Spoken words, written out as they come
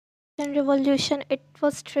Russian Revolution, it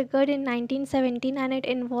was triggered in 1917 and it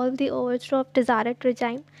involved the overthrow of Tsarist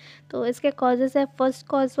regime. तो इसके causes है, first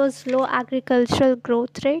cause was low agricultural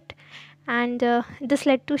growth rate and this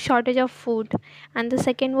led to shortage of food, and the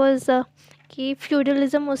second was कि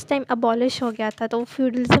feudalism उस time abolish हो गया था, तो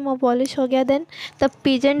feudalism abolish हो गया, then the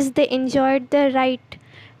peasants they enjoyed their right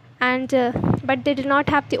and but they did not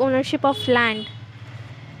have the ownership of land.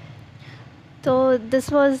 So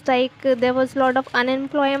this was like there was a lot of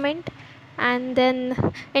unemployment, and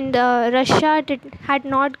then in Russia had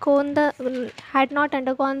not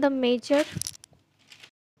undergone the major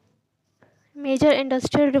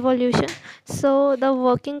industrial revolution. So the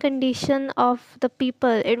working condition of the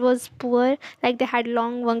people, it was poor, like they had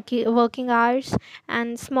long working hours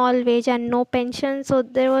and small wage and no pension, so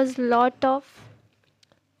there was lot of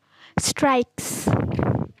strikes.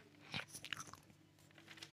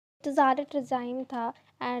 Czarist regime था,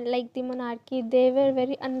 and like the monarchy they were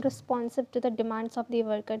very unresponsive to the demands of the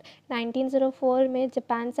worker. 1904 में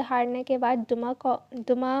Japan से हारने के बाद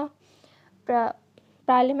Duma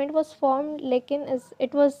parliament was formed, लेकिन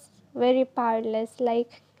it was very powerless,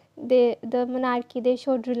 like the monarchy they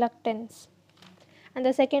showed reluctance. And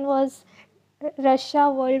the second was Russia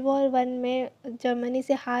World War One में Germany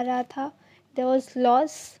से हार रहा था, there was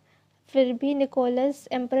loss. फिर भी निकोलस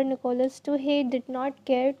एम्पर निकोलस टू ही did not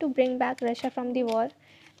care to bring back Russia from the war,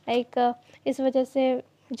 like इस वजह से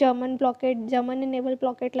जर्मन ने नेवल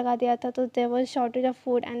ब्लॉकेट लगा दिया था, तो there was shortage of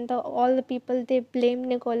food and the all the people they blame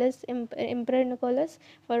Nicholas emperor Nicholas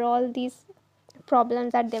for all these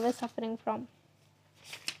problems that they were suffering from.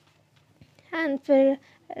 And फिर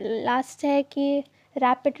last है कि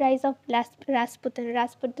rapid rise of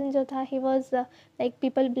Rasputin जो था, he was like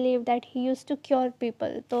people believe that he used to cure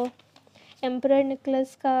people. तो emperor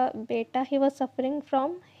Nicholas का बेटा ही was suffering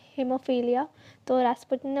from haemophilia, तो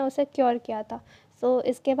रास्पुटिन ने उसे क्योर किया था. सो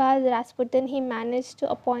इसके बाद रास्पुटिन ही manage to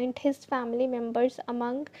appoint his family members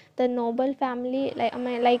among the noble family,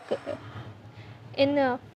 like in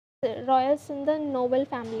royals in the noble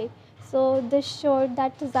family. So this showed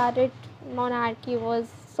that Tsarist monarchy was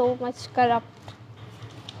so much corrupt.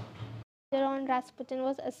 Later on, Rasputin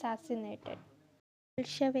was assassinated.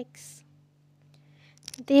 Bolsheviks.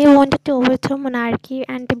 They wanted to overthrow monarchy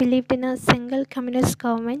and they believed in a single communist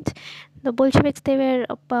government. The Bolsheviks, they were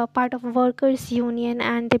a part of workers union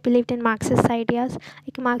and they believed in Marxist ideas.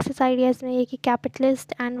 Like Marxist ideas में ये कि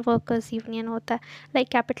capitalist and workers union होता है.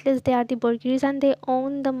 Like capitalists, they are the bourgeois and they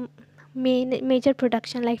own the major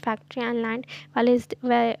production like factory and land,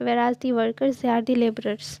 whereas the workers, they are the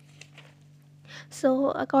laborers.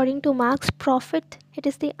 So according to Marx, profit it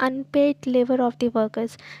is the unpaid labor of the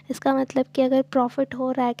workers. इसका मतलब कि अगर profit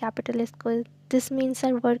हो रहा है capitalist को, this means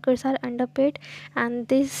that workers are underpaid and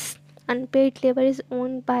this unpaid labor is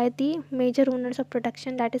owned by the major owners of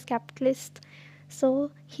production, that is capitalist.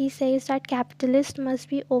 So he says that capitalist must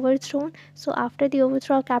be overthrown. So after the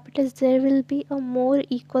overthrow of capitalists, there will be a more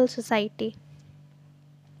equal society.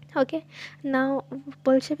 Okay, now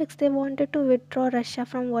Bolsheviks, they wanted to withdraw Russia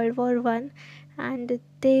from World War One, and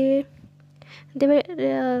they were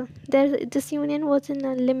this union was in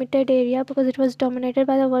a limited area because it was dominated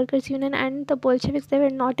by the workers union, and the Bolsheviks, they were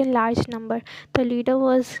not in large number. The leader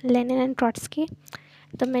was Lenin and Trotsky.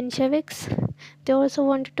 The Mensheviks, they also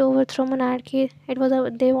wanted to overthrow monarchy.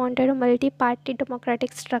 They wanted a multi-party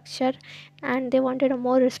democratic structure and they wanted a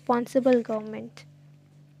more responsible government.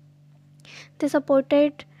 They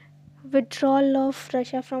supported withdrawal of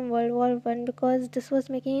Russia from World War One because this was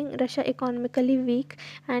making Russia economically weak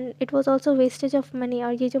and it was also wastage of money.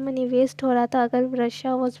 और ये जो money waste हो रहा था अगर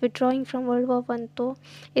Russia was withdrawing from World War One, तो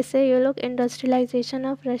इससे ये लोग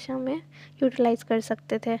industrialization of Russia में utilize कर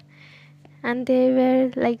सकते थे. And they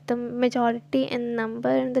were like the majority in number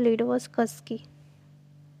and the leader was Kursky.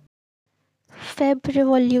 Feb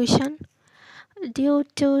Revolution. Due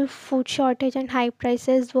to food shortage and high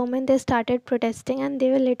prices, women they started protesting and they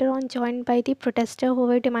were later on joined by the protesters who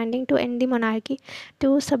were demanding to end the monarchy.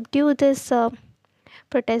 To subdue these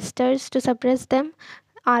protesters, to suppress them,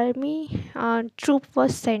 army troop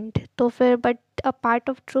was sent. तो फिर but a part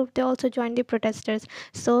of troop they also joined the protesters.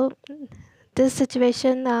 So this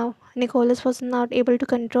situation, Nicholas was not able to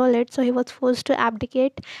control it, so he was forced to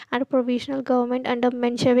abdicate and a provisional government under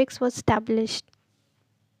Mensheviks was established.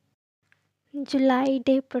 July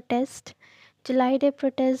day protest. July day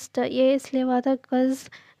protest ये इसलिए हुआ था because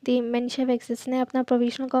the मेंशेविक्स ने अपना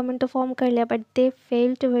provisional government तो form कर लिया but they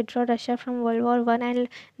fail to withdraw Russia from world war one and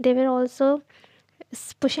they were also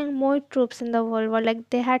pushing more troops in the world war, like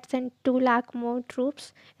they had sent 2 lakh more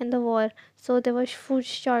troops in the war, so there was food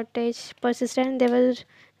shortage persistent, there was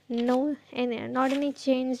not any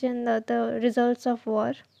change in the results of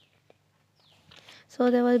war. So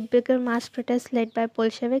there were bigger mass protests led by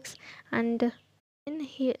Bolsheviks, and then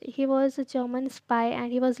he was a German spy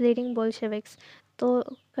and he was leading Bolsheviks. तो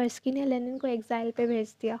कर्स्की ने Lenin को exile पे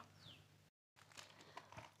भेज दिया.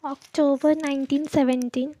 अक्टूबर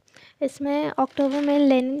 1917, इसमें अक्टूबर में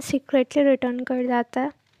Lenin secretly return कर जाता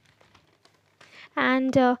है.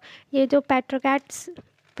 एंड ये जो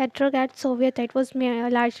पेट्रोग्राड सोवियत है, it was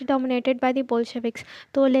largely dominated by the Bolsheviks.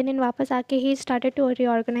 तो लेनिन वापस आके he started to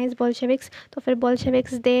reorganise Bolsheviks. तो फिर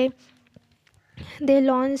Bolsheviks they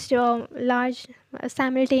launched large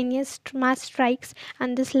simultaneous mass strikes,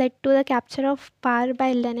 and this led to the capture of power by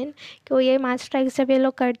Lenin. कि वो ये mass strikes जब ये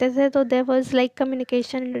लोग करते थे तो there was like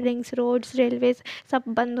communication links, roads, railways सब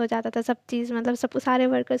बंद हो जाता था. सब चीज़ मतलब सब सारे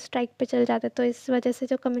वर्कर्स स्ट्राइक पे चल जाते. तो इस वजह से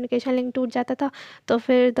जो कम्युनिकेशन लिंक टूट जाता था, तो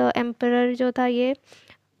फिर द एम्परर जो था, ये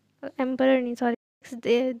एम्परर नहीं sorry,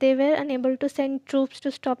 they were unable to send troops to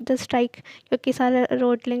stop the strike, क्योंकि सारा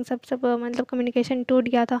रोड लिंक सब मतलब कम्युनिकेशन टूट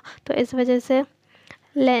गया था. तो इस वजह से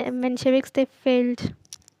Mensheviks they failed.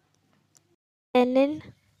 Lenin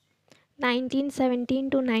 1917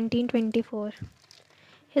 to 1924.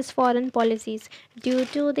 His foreign policies. Due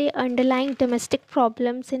to the underlying domestic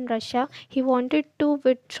problems in Russia, he wanted to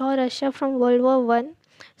withdraw Russia from World War One.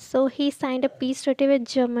 So he signed a peace treaty with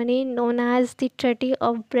Germany known as the Treaty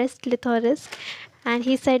of Brest-Litovsk, and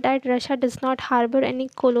he said that Russia does not harbor any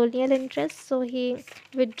colonial interests, so he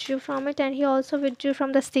withdrew from it, and he also withdrew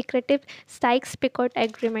from the secretive Sykes-Picot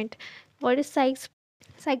Agreement. What is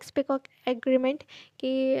Sykes-Picot Agreement?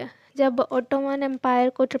 कि जब Ottoman empire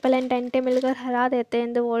को triple entente मिलकर हरा देते हैं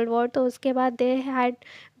in the world war, तो उसके बाद they had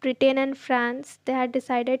Britain and France they had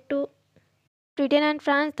decided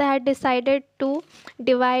to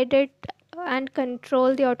divide it and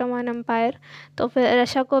control the Ottoman empire. तो फिर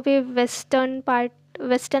रशिया को भी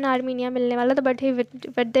वेस्टर्न आर्मीनिया मिलने वाला था,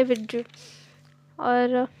 बट दे विथड्रू.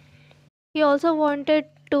 और he also wanted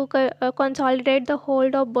to consolidate the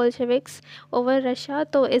hold of Bolsheviks over Russia.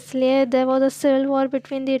 तो इसलिए there was a civil war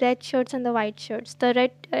between the red shirts and the white shirts.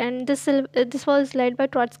 This was led by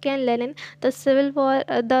Trotsky and Lenin. The civil war,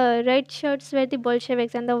 the red shirts were the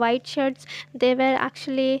Bolsheviks, and the white shirts, they were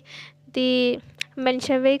actually the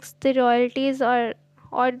Mensheviks, the royalties,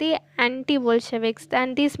 or the anti-Bolsheviks.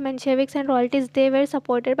 And these Mensheviks and royalties, they were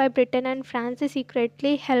supported by Britain and France. They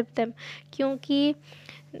secretly helped them क्योंकि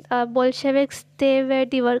Bolsheviks they were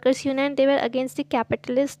the workers union, they were against the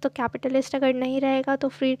capitalist. तो capitalist अगर नहीं रहेगा तो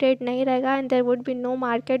free trade नहीं रहेगा, and there would be know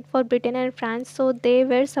market for Britain and France. So they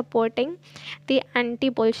were supporting the anti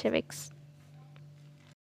Bolsheviks.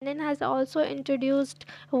 Lenin has also introduced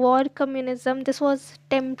war communism. This was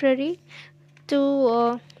temporary to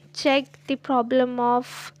check the problem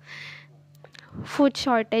of food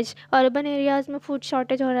shortage. Urban areas में food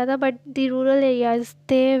shortage हो रहा था, but the rural areas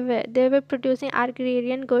they were producing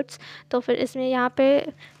agrarian goods. तो फिर इसमें यहाँ पे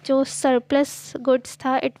जो सरप्लस गुड्स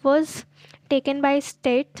था, it was taken by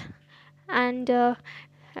state, and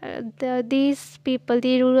these people,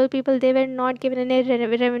 the rural people, they were not given any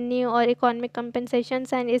revenue और economic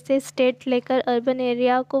compensations, and इसे state लेकर अर्बन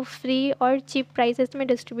एरिया को फ्री और चीप प्राइसेस में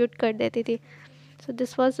डिस्ट्रीब्यूट कर देती थी. So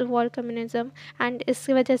this was war communism. And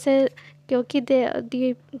इसकी वजह से क्योंकि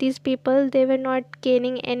these people, they were not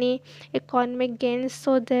gaining any economic gains,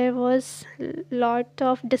 so there was lot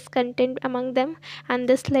of discontent among them, and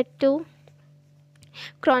this led to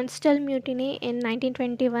Kronstadt mutiny in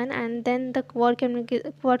 1921, and then the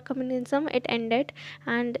war communism, it ended,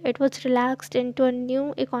 and it was relaxed into a new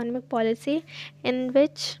economic policy in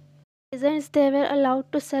which peasants, they were allowed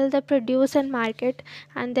to sell the produce and market,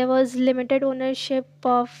 and there was limited ownership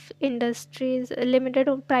of industries, limited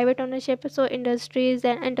private ownership, so industries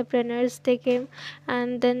and entrepreneurs they came,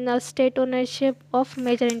 and then state ownership of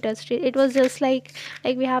major industries. It was just like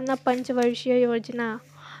we have na Panchvarshia Yojana,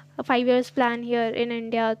 a 5 years plan here in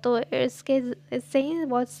India. तो इससे ही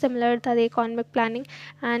बहुत similar था the economic planning.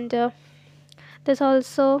 And this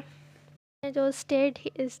also जो state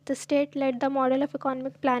is the state led the model of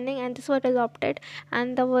economic planning, and this was adopted,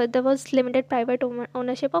 and there was limited private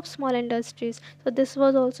ownership of small industries. So this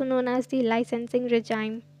was also known as the licensing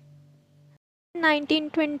regime.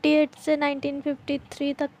 1928 से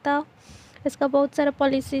 1953 तक था. इसका बहुत सारा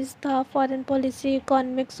policies था, foreign policy,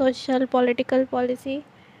 economic, social, political policy.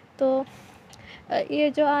 तो ये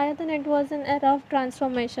जो आया था ना, it was an era of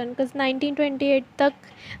transformation, because 1928 तक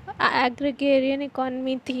एग्रीगेरियन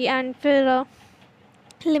इकॉनमी थी, एंड फिर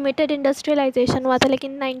लिमिटेड इंडस्ट्रियलाइजेशन हुआ था.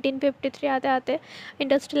 लेकिन 1953 आते आते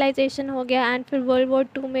इंडस्ट्रियलाइजेशन हो गया, एंड फिर वर्ल्ड वॉर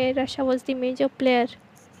 2 में Russia was the major player.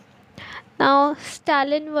 Now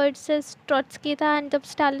Stalin versus Trotsky था, एंड जब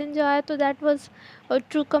स्टालिन जो आया तो दैट वाज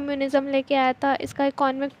ट्रू कम्युनिज्म लेके आया था. इसका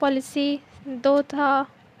इकोनॉमिक पॉलिसी 2 था.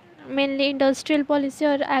 मेनली इंडस्ट्रियल पॉलिसी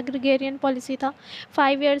और एग्रीगेरियन पॉलिसी था।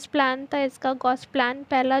 5 years प्लान था इसका, गॉस प्लान।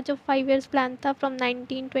 पहला जो 5 years प्लान था from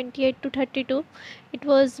 1928 to 32, it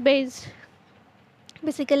was based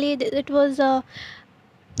basically, it was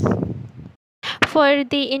for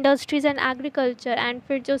the industries and agriculture. And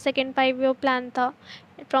फिर जो सेकेंड 5 year प्लान था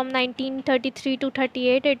from 1933 to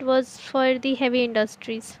 38, it was for the heavy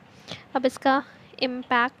industries. अब इसका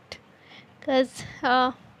इम्पैक्ट, बिकॉज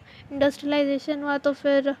इंडस्ट्रियलाइजेशन हुआ तो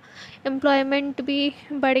फिर एम्प्लॉयमेंट भी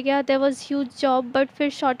बढ़ गया, there was huge job, but फिर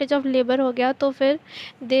शॉर्टेज ऑफ लेबर हो गया। तो फिर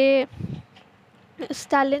they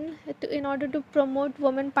Stalin in order to promote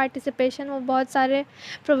women participation, वो बहुत सारे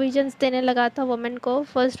प्रोविजंस देने लगा था वुमेन को।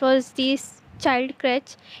 First was this child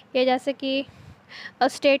creche, ये जैसे कि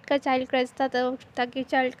स्टेट का चाइल्ड क्रच था, तो ताकि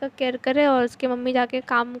चाइल्ड का केयर करे और उसकी मम्मी जाके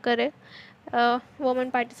काम करे वुमेन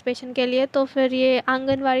पार्टिसिपेशन के लिए। तो फिर ये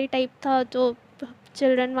आंगनवाड़ी टाइप था, जो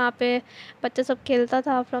चिल्ड्रन वहाँ पे बच्चा सब खेलता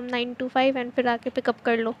था फ्रॉम 9 to 5, एंड फिर आके पिकअप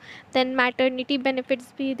कर लो। देन मैटरनिटी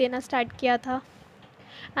बेनिफिट्स भी देना स्टार्ट किया था।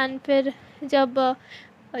 एंड फिर जब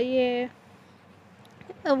ये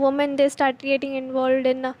women they start getting involve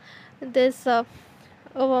in this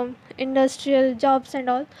industrial jobs and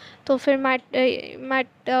all, तो फिर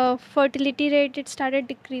fertility rate it started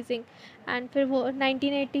decreasing. And फिर वो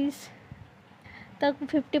 1980s तक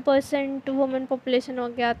 50% वुमेन पॉपुलेशन हो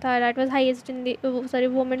गया था। That was highest in the, sorry,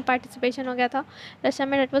 women participation हो गया था रशिया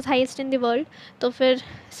में, that was highest in the world. तो फिर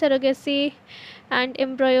सरोगेसी एंड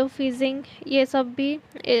एम्ब्रोयोफीजिंग, ये सब भी,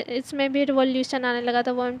 इसमें भी रिवॉल्यूशन आने लगा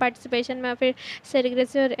था वुमेन पार्टिसिपेशन में। फिर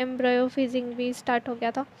सरोगेसी और एम्ब्रोयोफीजिंग भी स्टार्ट हो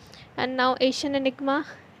गया था। And now Asian enigma,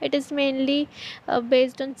 it is mainly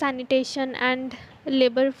based on sanitation and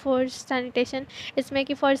labor force sanitation. इसमें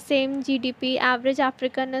कि for same GDP average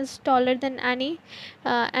African is taller than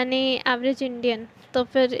any average Indian। तो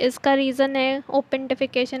फिर इसका रीज़न है ओपन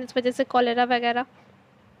डिफिकेशन, इस वजह से कॉलेरा वगैरह,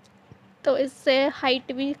 तो इससे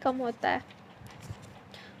हाइट भी कम होता है।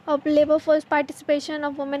 अब labour force participation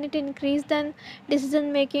of women it increase, then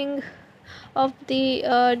decision making of the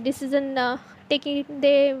decision taking,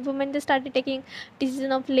 women they started taking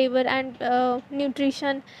decision of labor and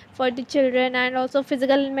nutrition for the children, and also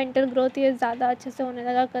physical and mental growth ये ज़्यादा अच्छे से होने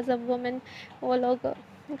लगा, because अब women वो लोग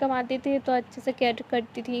कमाती थी तो अच्छे से केयर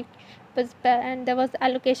करती थी बस। And there was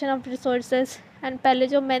allocation of resources. And पहले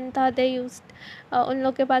जो मेन था दे यूज्ड, उन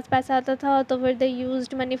लोग के पास पैसा आता था तो फिर they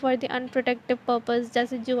used money for the अनप्रोटेक्टिव purpose,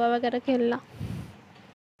 जैसे जुआ वगैरह खेलना।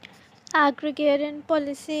 एग्रीगेरियन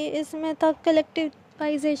पॉलिसी, इसमें था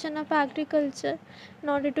collectivisation of agriculture in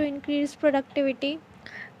order to increase productivity.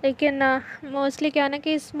 लेकिन मोस्टली क्या ना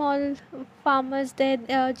कि स्मॉल फार्मर्स दे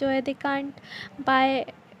जो है they can't buy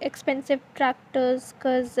expensive tractors,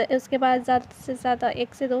 because उसके बाद ज़्यादा से ज़्यादा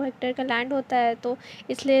 1 से 2 हेक्टेयर का लैंड होता है, तो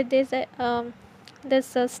इसलिए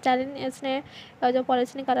दिस स्टालिन इसने जो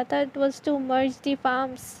पॉलिसी निकाला था, it was to merge the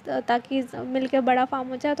farms, ताकि मिल के बड़ा फार्म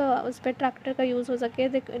हो जाए तो उस पर ट्रैक्टर का यूज़ हो सके,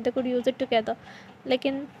 they could use it together.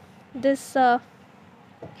 लेकिन this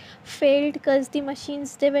failed because the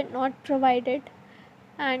machines they were not provided।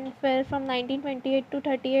 And where from 1928 to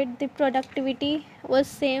 38 the productivity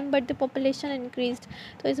was same but the population increased,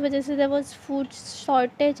 तो इस वजह से there was food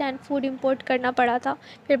shortage and food import करना पड़ा था।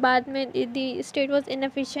 फिर बाद में the state was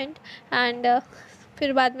inefficient, and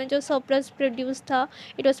फिर बाद में जो surplus produce था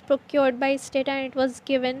it was procured by state and it was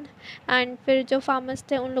given, and फिर जो farmers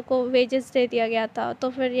थे उन लोग को wages दे दिया गया था। तो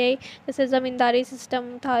फिर यही जैसे ज़मींदारी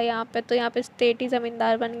सिस्टम था यहाँ पे, तो यहाँ पे state ही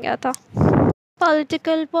ज़मींदार बन गया था।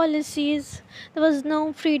 Political policies, there was no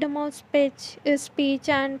freedom of speech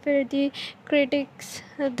and फिर the critics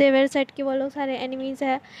they were said कि वो लोग सारे enemies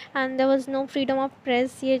है, and there was no freedom of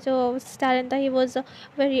press। ये जो स्टालिन था he was a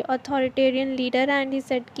very authoritarian leader and he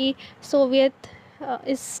said कि सोवियत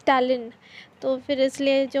इज स्टालिन। तो फिर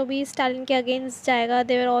इसलिए जो भी स्टालिन के अगेंस्ट जाएगा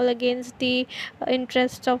दे were all against the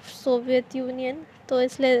interest of Soviet union. तो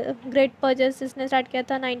इसलिए ग्रेट पर्चेस इसने स्टार्ट किया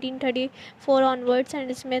था 1934 ऑनवर्ड्स,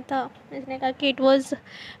 एंड इसमें था, इसने कहा कि it was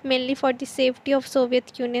mainly for the safety of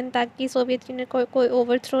Soviet union, ताकि सोवियत यूनियन को कोई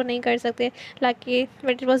ओवरथ्रो नहीं कर सकते, lucky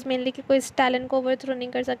but it was mainly कि कोई स्टालिन को ओवरथ्रो नहीं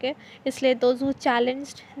कर सके। इसलिए those who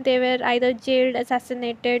challenged they were either jailed,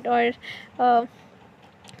 assassinated और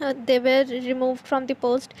they were remove from the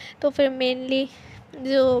post. तो फिर मेनली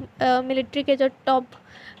जो मिलिट्री के जो टॉप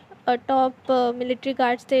मिलिट्री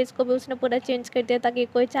गार्ड्स थे, इसको भी उसने पूरा चेंज कर दिया ताकि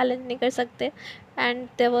कोई चैलेंज नहीं कर सकते। And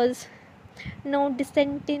there was no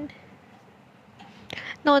dissent in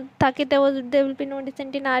no ताकि there will be no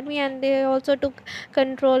dissent in army, and they also took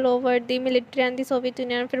control over the military and the Soviet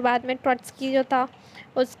Union। फिर बाद में ट्रॉट्स्की जो था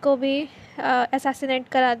उसको भी assassinate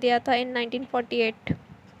करा दिया था in 1948।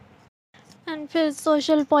 एंड फिर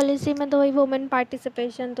सोशल पॉलिसी में तो वही वुमेन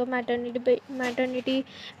पार्टिसिपेशन, तो maternity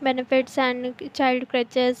benefits and child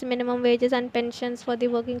creches, minimum wages and pensions for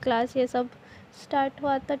the working class, ये सब स्टार्ट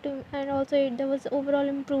हुआ था too. And also there was overall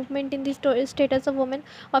improvement in the status of women.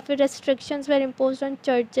 और फिर restrictions were imposed on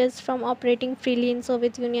churches from operating freely in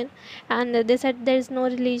Soviet Union. And they said there is no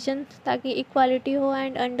religion, ताकि equality हो.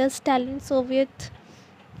 And under Stalin Soviet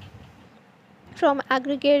from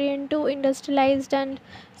agrarian to industrialized and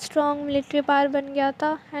strong military power बन गया था.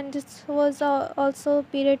 And this was also a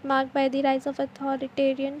period marked by the rise of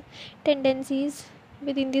authoritarian tendencies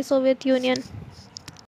within the Soviet Union.